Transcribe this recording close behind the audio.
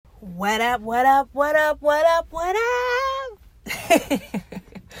What up, what up, what up, what up, what up?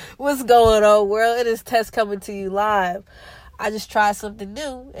 What's going on, world? It is Tess coming to you live. I just tried something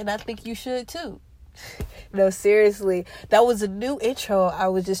new, and I think you should too. No, seriously, that was a new intro. I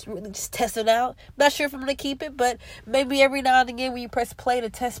was just testing out. Not sure if I'm going to keep it, but maybe every now and again when you press play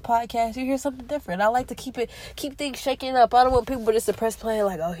to test podcast, you hear something different. I like to keep things shaking up. I don't want people just to press play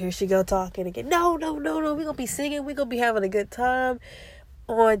like, oh, here she go talking again. No. We're going to be singing. We're going to be having a good time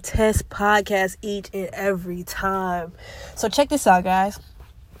on Test Podcast each and every time. So check this out, guys.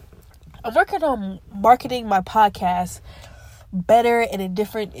 I'm working on marketing my podcast better and in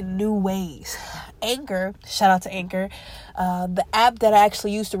new ways. Anchor, shout out to Anchor, the app that I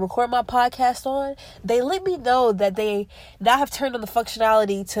actually use to record my podcast on, they let me know that they now have turned on the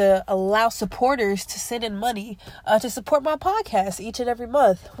functionality to allow supporters to send in money to support my podcast each and every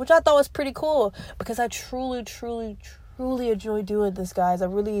month, which I thought was pretty cool because I truly enjoy doing this, guys. I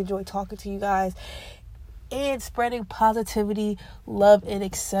really enjoy talking to you guys and spreading positivity, love, and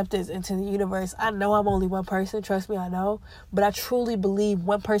acceptance into the universe. I know I'm only one person, trust me, I know. But I truly believe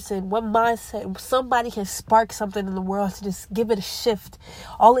one person, one mindset, somebody can spark something in the world to just give it a shift.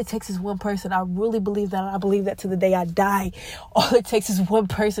 All it takes is one person. I really believe that. I believe that to the day I die. All it takes is one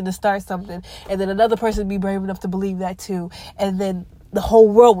person to start something. And then another person be brave enough to believe that too. And then the whole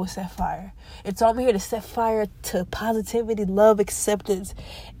world will set fire. And so I'm here to set fire to positivity, love, acceptance,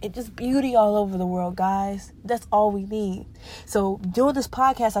 and just beauty all over the world, guys. That's all we need. So doing this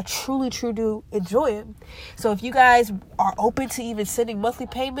podcast, I truly do enjoy it. So if you guys are open to even sending monthly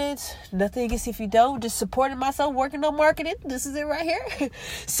payments, nothing against if you don't, just supporting myself, working on marketing, this is it right here.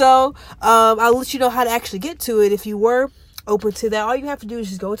 So I'll let you know how to actually get to it. If you were open to that, all you have to do is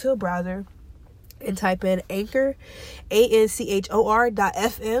just go to a browser and type in Anchor,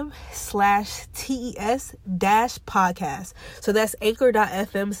 anchor.fm/TES-podcast. So that's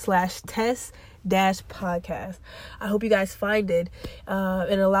anchor.fm/test-podcast. I hope you guys find it.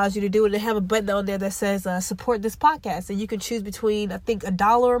 It allows you to do it and have a button on there that says support this podcast, and you can choose between I think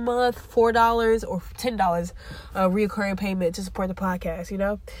 $1 a month, $4 or $10 recurring payment to support the podcast, you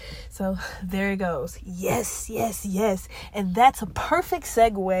know. So there it goes. Yes, and that's a perfect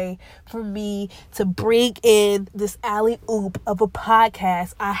segue for me to bring in this alley-oop of a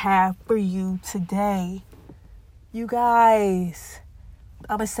podcast I have for you today. You guys,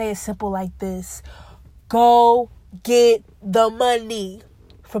 I'm going to say it simple like this. Go get the money.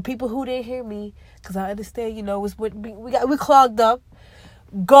 For people who didn't hear me, because I understand, you know, we clogged up.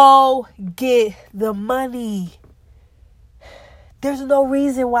 Go get the money. There's no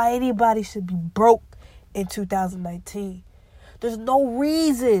reason why anybody should be broke in 2019. There's no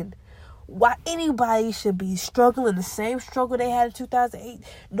reason why anybody should be struggling the same struggle they had in 2008.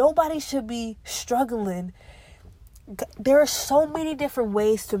 Nobody should be struggling. There are so many different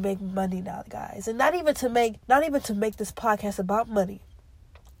ways to make money now, guys. And not even to make this podcast about money.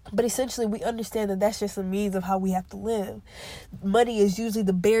 But essentially, we understand that that's just a means of how we have to live. Money is usually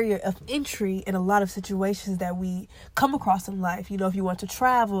the barrier of entry in a lot of situations that we come across in life. You know, if you want to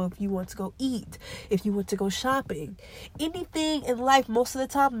travel, if you want to go eat, if you want to go shopping, anything in life, most of the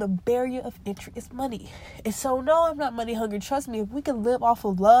time, the barrier of entry is money. And so, no, I'm not money hungry. Trust me, if we can live off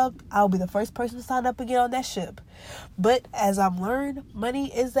of love, I'll be the first person to sign up and get on that ship. But as I've learned,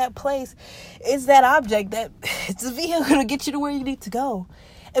 money is that place, is that object that it's a vehicle to get you to where you need to go.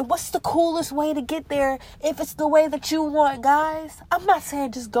 And what's the coolest way to get there if it's the way that you want, guys? I'm not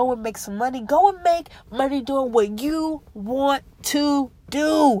saying just go and make some money. Go and make money doing what you want to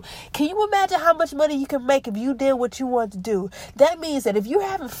do. Can you imagine how much money you can make if you did what you want to do? That means that if you're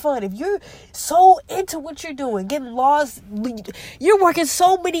having fun, if you're so into what you're doing, getting lost, you're working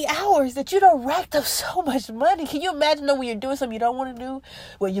so many hours that you done racked up so much money. Can you imagine when you're doing something you don't want to do?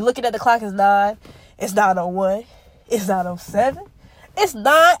 When you're looking at the clock, it's 9, it's 9:01, it's 9:07. It's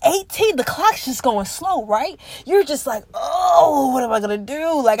 9:18. The clock's just going slow, right? You're just like, oh, what am I going to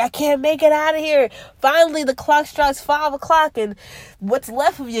do? Like, I can't make it out of here. Finally, the clock strikes 5 o'clock and what's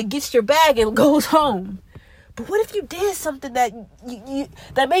left of you gets your bag and goes home. But what if you did something that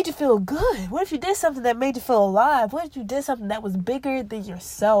that made you feel good? What if you did something that made you feel alive? What if you did something that was bigger than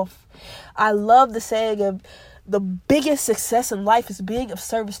yourself? I love the saying of the biggest success in life is being of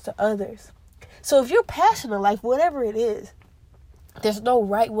service to others. So if you're passionate in life, whatever it is, there's no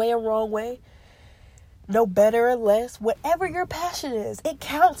right way or wrong way, no better or less. Whatever your passion is, it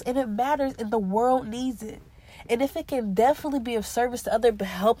counts and it matters and the world needs it. And if it can definitely be of service to others, but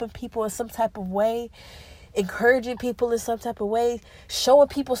helping people in some type of way, encouraging people in some type of way, showing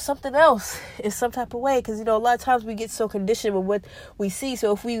people something else in some type of way. Because, you know, a lot of times we get so conditioned with what we see.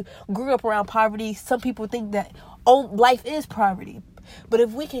 So if we grew up around poverty, some people think that life is poverty. But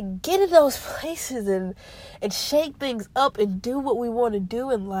if we can get in those places and shake things up and do what we want to do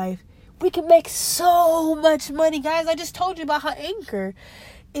in life, we can make so much money, guys. I just told you about how Anchor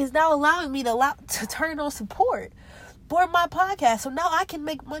is now allowing me to turn on support for my podcast. So now I can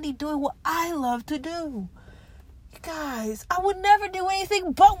make money doing what I love to do. Guys, I would never do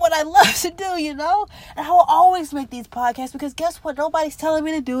anything but what I love to do, And I will always make these podcasts because guess what? Nobody's telling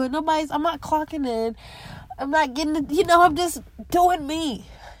me to do it. I'm not clocking in. I'm not getting, I'm just doing me.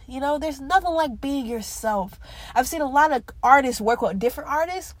 There's nothing like being yourself. I've seen a lot of artists work with different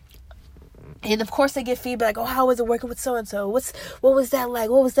artists. And of course they get feedback. Oh, how was it working with so-and-so? What was that like?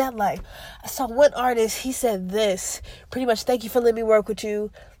 What was that like? I saw one artist, he said this. Pretty much, thank you for letting me work with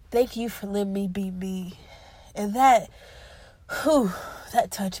you. Thank you for letting me be me. And that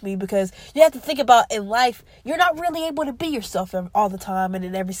touched me because you have to think about in life, you're not really able to be yourself all the time and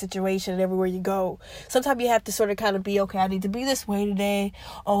in every situation and everywhere you go. Sometimes you have to sort of kind of be, okay, I need to be this way today.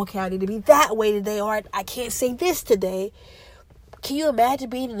 Oh, okay, I need to be that way today. Or I can't say this today. Can you imagine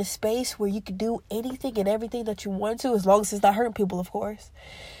being in a space where you could do anything and everything that you want to, as long as it's not hurting people, of course,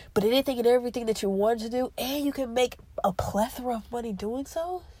 but anything and everything that you want to do, and you can make a plethora of money doing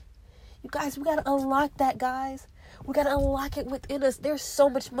so? You guys, we got to unlock that, guys. We got to unlock it within us. There's so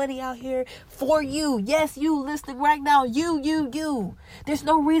much money out here for you. Yes, you listening right now. You. There's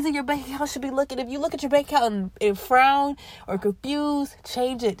no reason your bank account should be looking. If you look at your bank account and frown or confused,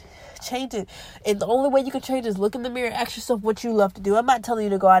 change it. And the only way you can change is look in the mirror and ask yourself what you love to do. I'm not telling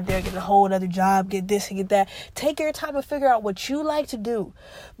you to go out there and get a whole other job, get this and get that. Take your time and figure out what you like to do.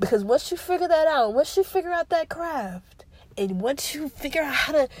 Because once you figure that out, once you figure out that craft, and once you figure out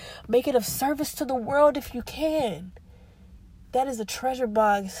how to make it of service to the world if you can, that is a treasure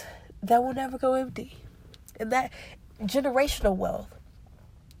box that will never go empty. And that generational wealth,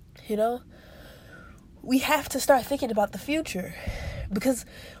 we have to start thinking about the future. Because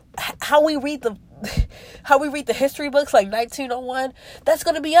how we read the history books like 1901, that's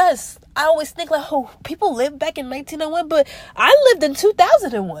going to be us. I always think like, oh, people lived back in 1901, but I lived in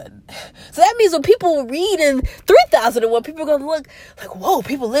 2001. So that means when people read in 3001, people are going to look like, whoa,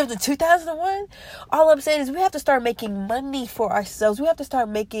 people lived in 2001? All I'm saying is we have to start making money for ourselves. We have to start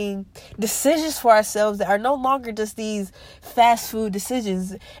making decisions for ourselves that are no longer just these fast food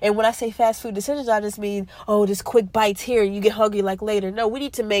decisions. And when I say fast food decisions, I just mean, oh, just quick bites here and you get hungry like later. No, we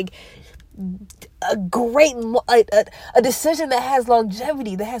need to make a decision that has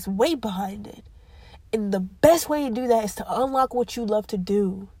longevity, that has weight behind it. And the best way to do that is to unlock what you love to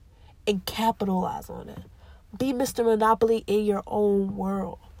do and capitalize on it. Be Mr. Monopoly in your own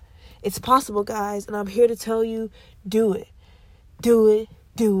world. It's possible, guys, and I'm here to tell you, do it. Do it.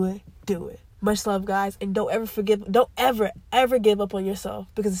 Much love, guys, and don't ever give up on yourself,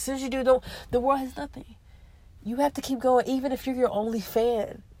 because as soon as you do, the world has nothing. You have to keep going, even if you're your only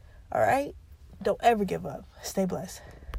fan. All right? Don't ever give up. Stay blessed.